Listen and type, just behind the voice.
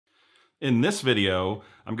In this video,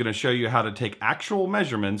 I'm going to show you how to take actual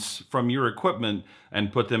measurements from your equipment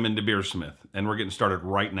and put them into Beersmith. And we're getting started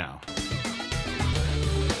right now.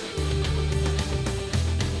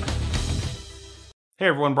 Hey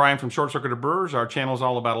everyone, Brian from Short Circuit Brewers. Our channel is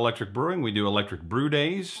all about electric brewing. We do electric brew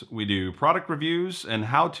days, we do product reviews, and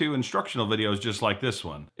how-to instructional videos just like this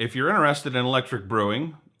one. If you're interested in electric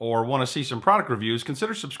brewing or want to see some product reviews,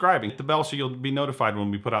 consider subscribing. Hit the bell so you'll be notified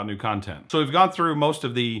when we put out new content. So we've gone through most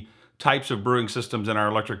of the types of brewing systems in our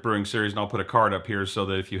electric brewing series, and I'll put a card up here so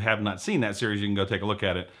that if you have not seen that series, you can go take a look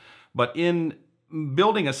at it. But in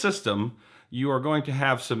building a system, you are going to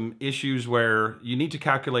have some issues where you need to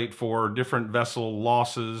calculate for different vessel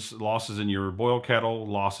losses in your boil kettle,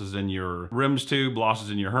 losses in your rims tube, losses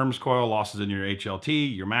in your Herms coil, losses in your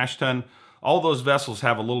HLT, your mash tun. All those vessels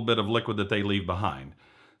have a little bit of liquid that they leave behind.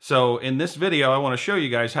 So in this video, I want to show you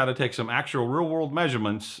guys how to take some actual real-world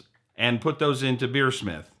measurements and put those into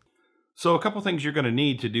Beersmith. So a couple things you're going to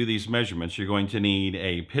need to do these measurements. You're going to need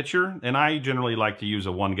a pitcher, and I generally like to use a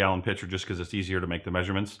 1-gallon pitcher just because it's easier to make the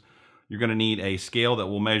measurements. You're going to need a scale that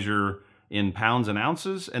will measure in pounds and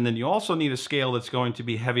ounces, and then you also need a scale that's going to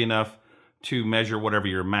be heavy enough to measure whatever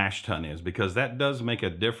your mash tun is, because that does make a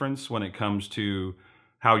difference when it comes to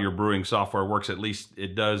how your brewing software works. At least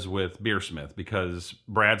it does with Beersmith, because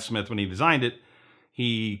Brad Smith, when he designed it,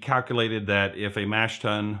 he calculated that if a mash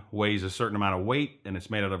tun weighs a certain amount of weight and it's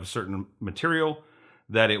made out of a certain material,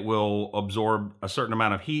 that it will absorb a certain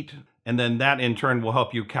amount of heat, and then that in turn will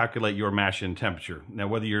help you calculate your mash in temperature. Now,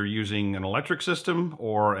 whether you're using an electric system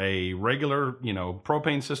or a regular,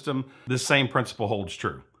 propane system, this same principle holds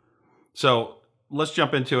true. So let's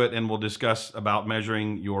jump into it and we'll discuss about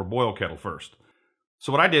measuring your boil kettle first.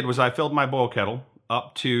 So what I did was I filled my boil kettle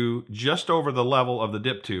up to just over the level of the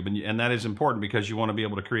dip tube. And that is important because you want to be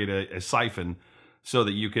able to create a siphon so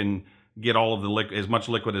that you can get all of the as much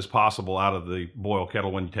liquid as possible out of the boil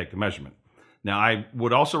kettle when you take the measurement. Now, I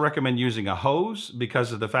would also recommend using a hose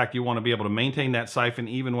because of the fact you want to be able to maintain that siphon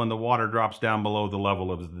even when the water drops down below the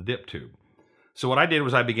level of the dip tube. So what I did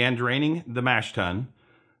was I began draining the mash tun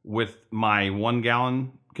with my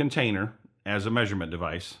 1-gallon container as a measurement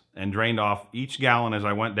device and drained off each gallon as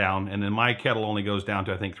I went down. And then my kettle only goes down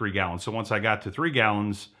to, I think, 3 gallons. So once I got to 3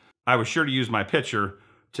 gallons, I was sure to use my pitcher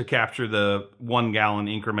to capture the 1-gallon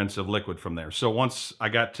increments of liquid from there. So once I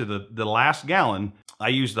got to the last gallon, I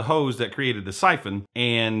used the hose that created the siphon.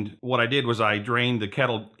 And what I did was I drained the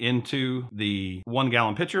kettle into the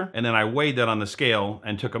 1-gallon pitcher, and then I weighed that on the scale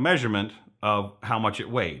and took a measurement of how much it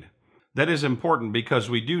weighed. That is important because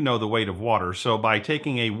we do know the weight of water. So by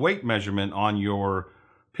taking a weight measurement on your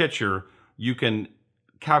pitcher, you can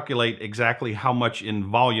calculate exactly how much in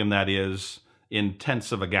volume that is in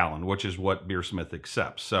tenths of a gallon, which is what Beersmith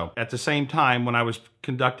accepts. So at the same time, when I was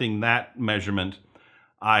conducting that measurement,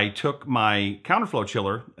 I took my counterflow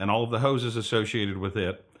chiller and all of the hoses associated with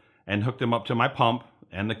it and hooked them up to my pump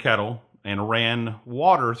and the kettle and ran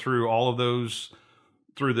water through all of those,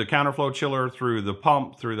 through the counterflow chiller, through the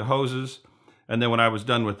pump, through the hoses. And then when I was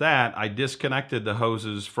done with that, I disconnected the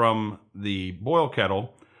hoses from the boil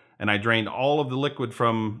kettle and I drained all of the liquid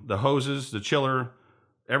from the hoses, the chiller,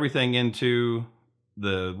 everything into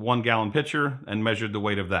the 1-gallon pitcher and measured the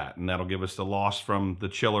weight of that. And that'll give us the loss from the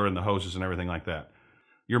chiller and the hoses and everything like that.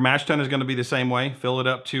 Your mash tun is going to be the same way. Fill it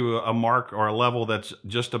up to a mark or a level that's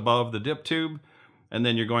just above the dip tube. And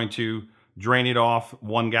then you're going to drain it off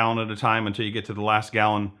 1 gallon at a time until you get to the last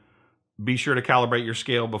gallon. Be sure to calibrate your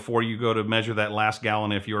scale before you go to measure that last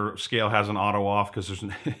gallon if your scale has an auto off, because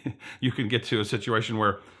you can get to a situation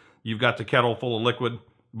where you've got the kettle full of liquid,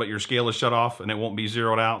 but your scale is shut off and it won't be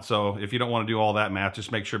zeroed out. So if you don't want to do all that math,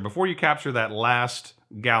 just make sure before you capture that last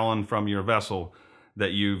gallon from your vessel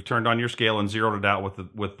that you've turned on your scale and zeroed it out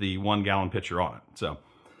with the 1-gallon pitcher on it. So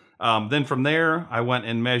then from there, I went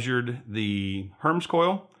and measured the Herms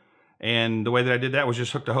coil. And the way that I did that was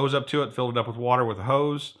just hooked a hose up to it, filled it up with water with a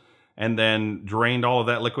hose, and then drained all of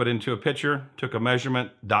that liquid into a pitcher, took a measurement,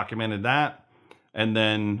 documented that. And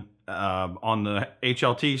then on the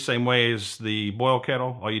HLT, same way as the boil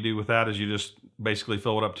kettle, all you do with that is you just basically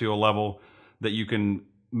fill it up to a level that you can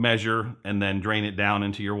measure and then drain it down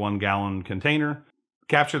into your 1-gallon container.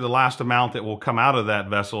 Capture the last amount that will come out of that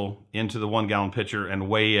vessel into the 1-gallon pitcher and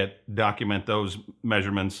weigh it, document those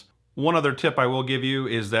measurements. One other tip I will give you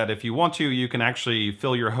is that if you want to, you can actually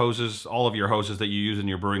fill your hoses, all of your hoses that you use in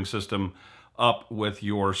your brewing system, up with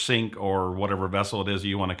your sink or whatever vessel it is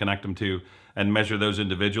you want to connect them to, and measure those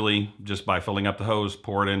individually just by filling up the hose,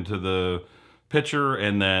 pour it into the pitcher,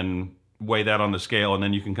 and then weigh that on the scale, and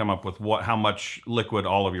then you can come up with how much liquid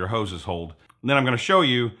all of your hoses hold. And then I'm going to show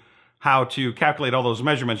you how to calculate all those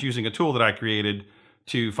measurements using a tool that I created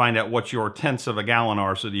to find out what your tenths of a gallon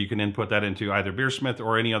are so that you can input that into either Beersmith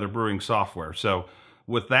or any other brewing software. So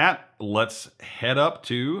with that, let's head up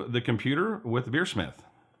to the computer with Beersmith.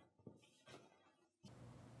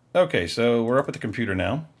 Okay, so we're up at the computer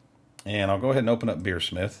now, and I'll go ahead and open up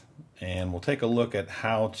Beersmith, and we'll take a look at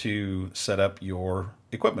how to set up your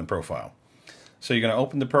equipment profile. So you're going to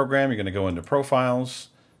open the program, you're going to go into Profiles,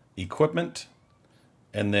 Equipment,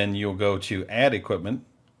 and then you'll go to Add Equipment,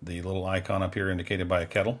 the little icon up here indicated by a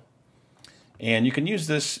kettle. And you can use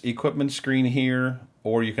this equipment screen here,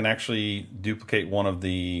 or you can actually duplicate one of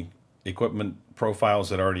the equipment profiles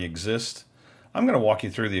that already exist. I'm going to walk you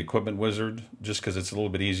through the equipment wizard just because it's a little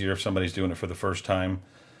bit easier if somebody's doing it for the first time.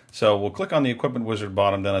 So we'll click on the equipment wizard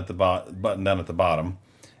button down at the bottom,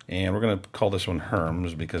 and we're going to call this one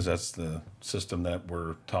Herms because that's the system that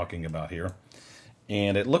we're talking about here.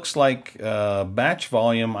 And it looks like batch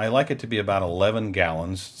volume, I like it to be about 11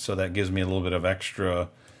 gallons, so that gives me a little bit of extra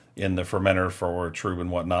in the fermenter for trub and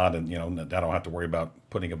whatnot, and I don't have to worry about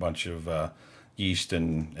putting a bunch of yeast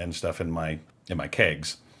and stuff in my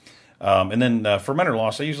kegs. And then fermenter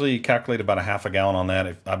loss, I usually calculate about a half a gallon on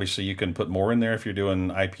that. Obviously, you can put more in there if you're doing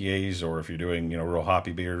IPAs or if you're doing real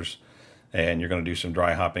hoppy beers, and you're going to do some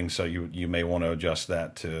dry hopping. So you may want to adjust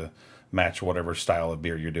that to match whatever style of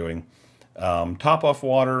beer you're doing. Top off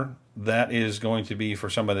water, that is going to be for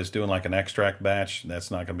somebody that's doing like an extract batch. That's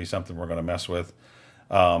not going to be something we're going to mess with.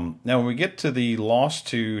 Now, when we get to the loss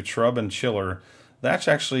to trub and chiller, that's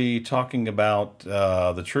actually talking about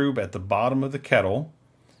the trub at the bottom of the kettle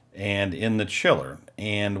and in the chiller.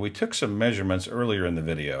 And we took some measurements earlier in the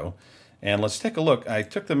video, and let's take a look. I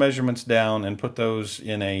took the measurements down and put those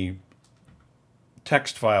in a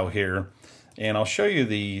text file here, and I'll show you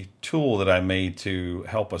the tool that I made to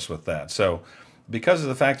help us with that. So because of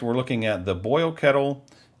the fact that we're looking at the boil kettle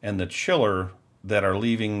and the chiller that are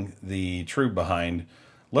leaving the trub behind,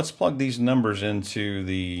 let's plug these numbers into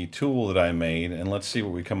the tool that I made, and let's see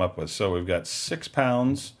what we come up with. So we've got 6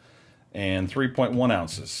 pounds and 3.1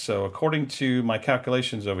 ounces. So according to my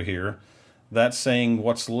calculations over here, that's saying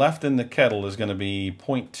what's left in the kettle is going to be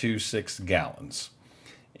 0.26 gallons.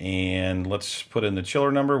 And let's put in the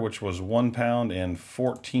chiller number, which was 1 pound and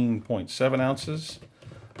 14.7 ounces.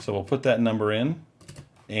 So we'll put that number in.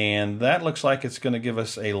 And that looks like it's going to give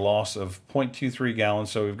us a loss of 0.23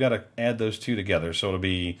 gallons. So we've got to add those two together. So it'll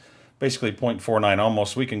be basically 0.49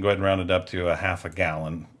 almost. We can go ahead and round it up to a half a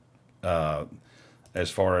gallon as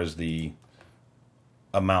far as the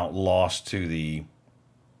amount lost to the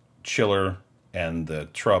chiller and the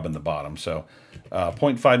trub in the bottom. So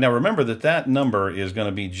 0.5. Now remember that number is going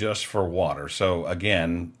to be just for water. So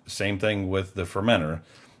again, same thing with the fermenter.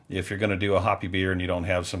 If you're going to do a hoppy beer and you don't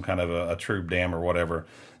have some kind of a trub dam or whatever,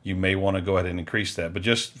 you may want to go ahead and increase that. But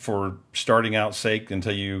just for starting out sake,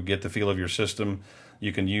 until you get the feel of your system,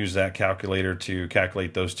 you can use that calculator to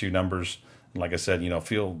calculate those two numbers. Like I said,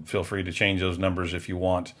 feel free to change those numbers if you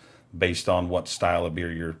want, based on what style of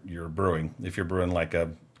beer you're brewing. If you're brewing like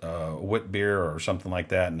a wit beer or something like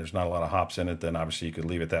that, and there's not a lot of hops in it, then obviously you could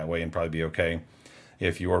leave it that way and probably be okay.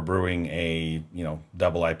 If you're brewing a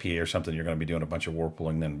double IPA or something, you're going to be doing a bunch of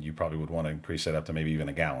whirlpooling, then you probably would want to increase that up to maybe even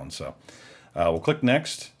a gallon. So we'll click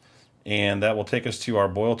next, and that will take us to our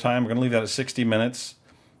boil time. We're going to leave that at 60 minutes.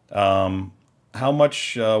 How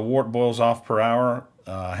much wort boils off per hour?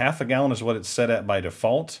 Half a gallon is what it's set at by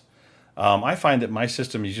default. I find that my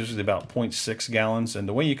system is usually about 0.6 gallons, and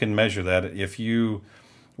the way you can measure that, if you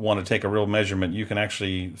want to take a real measurement, you can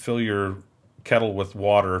actually fill your kettle with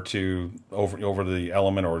water to over the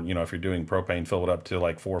element, or if you're doing propane, fill it up to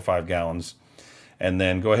like 4 or 5 gallons, and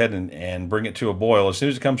then go ahead and bring it to a boil. As soon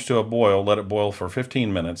as it comes to a boil, let it boil for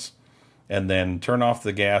 15 minutes, and then turn off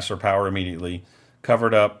the gas or power immediately, cover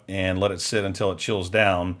it up, and let it sit until it chills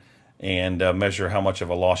down, and measure how much of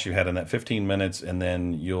a loss you had in that 15 minutes, and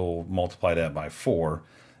then you'll multiply that by 4,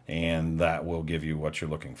 and that will give you what you're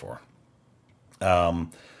looking for.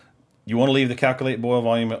 You want to leave the calculate boil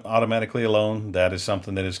volume automatically alone. That is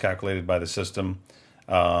something that is calculated by the system.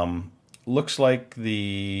 Looks like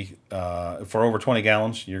for over 20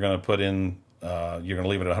 gallons, you're going to put in, you're going to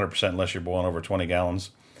leave it at 100% unless you're boiling over 20 gallons.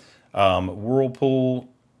 Whirlpool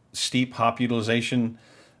steep hop utilization,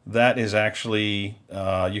 that is actually,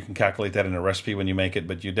 you can calculate that in a recipe when you make it,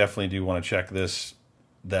 but you definitely do want to check this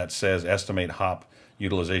that says estimate hop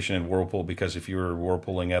utilization in Whirlpool, because if you're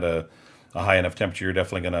whirlpooling at a high enough temperature, you're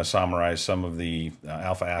definitely going to isomerize some of the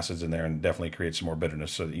alpha acids in there and definitely create some more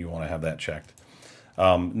bitterness, so that you want to have that checked.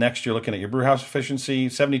 Next, you're looking at your brew house efficiency.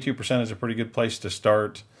 72% is a pretty good place to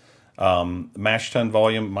start. Mash tun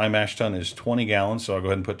volume, my mash tun is 20 gallons, so I'll go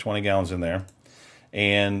ahead and put 20 gallons in there.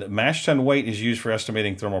 And mash tun weight is used for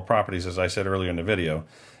estimating thermal properties, as I said earlier in the video.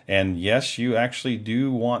 And yes, you actually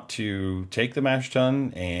do want to take the mash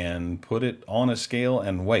tun and put it on a scale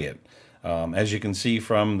and weigh it. As you can see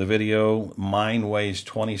from the video, mine weighs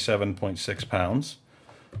 27.6 pounds.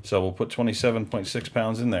 So we'll put 27.6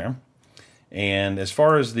 pounds in there. And as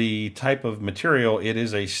far as the type of material, it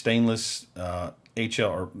is a stainless HL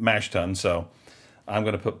or mash tun. So I'm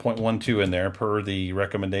going to put 0.12 in there per the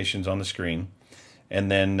recommendations on the screen. And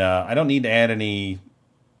then I don't need to add any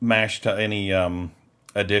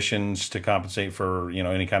additions to compensate for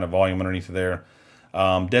any kind of volume underneath there.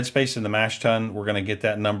 Dead space in the mash tun, we're going to get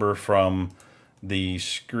that number from the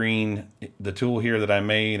screen, the tool here that I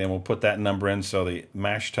made, and we'll put that number in. So the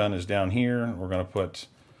mash tun is down here. We're going to put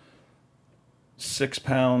 6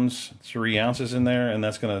 pounds 3 ounces in there, and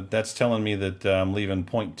that's telling me that I'm leaving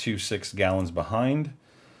 0.26 gallons behind.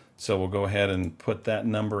 So we'll go ahead and put that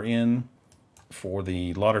number in for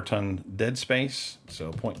the lauter ton dead space.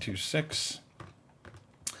 So 0.26,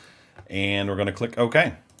 and we're going to click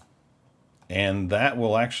OK. And that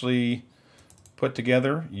will actually put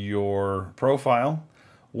together your profile.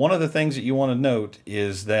 One of the things that you want to note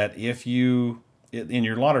is that if you, in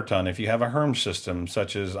your lauter ton, if you have a Herm system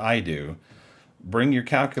such as I do, bring your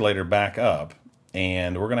calculator back up,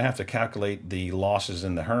 and we're going to have to calculate the losses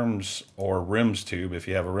in the Herms or Rims tube if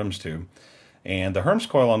you have a Rims tube. And the Herms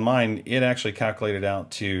coil on mine, it actually calculated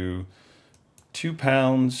out to 2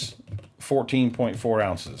 pounds 14.4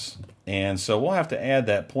 ounces. And so we'll have to add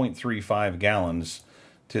that 0.35 gallons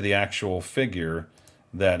to the actual figure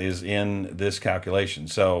that is in this calculation.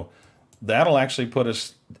 So that'll actually put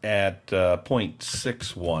us at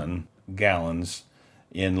 0.61 gallons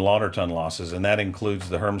in lauter ton losses, and that includes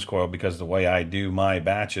the Herms coil, because the way I do my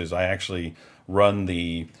batches, I actually run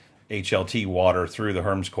the HLT water through the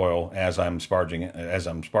Herms coil as I'm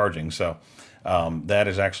sparging. So that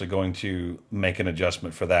is actually going to make an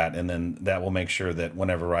adjustment for that, and then that will make sure that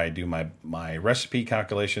whenever I do my recipe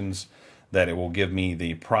calculations, that it will give me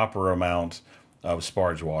the proper amount of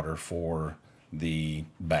sparge water for the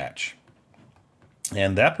batch.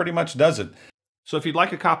 And that pretty much does it. So if you'd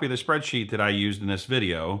like a copy of the spreadsheet that I used in this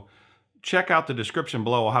video, check out the description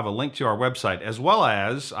below. I'll have a link to our website, as well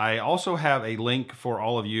as I also have a link for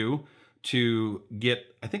all of you to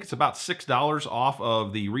get, I think it's about $6 off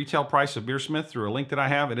of the retail price of Beersmith through a link that I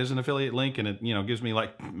have. It is an affiliate link, and it gives me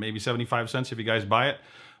like maybe 75 cents if you guys buy it.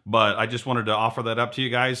 But I just wanted to offer that up to you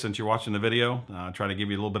guys since you're watching the video. Try to give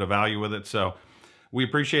you a little bit of value with it. So we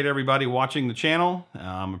appreciate everybody watching the channel.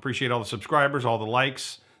 Appreciate all the subscribers, all the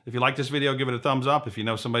likes. If you like this video, give it a thumbs up. If you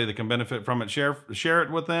know somebody that can benefit from it, share it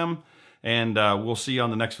with them. And we'll see you on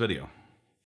the next video.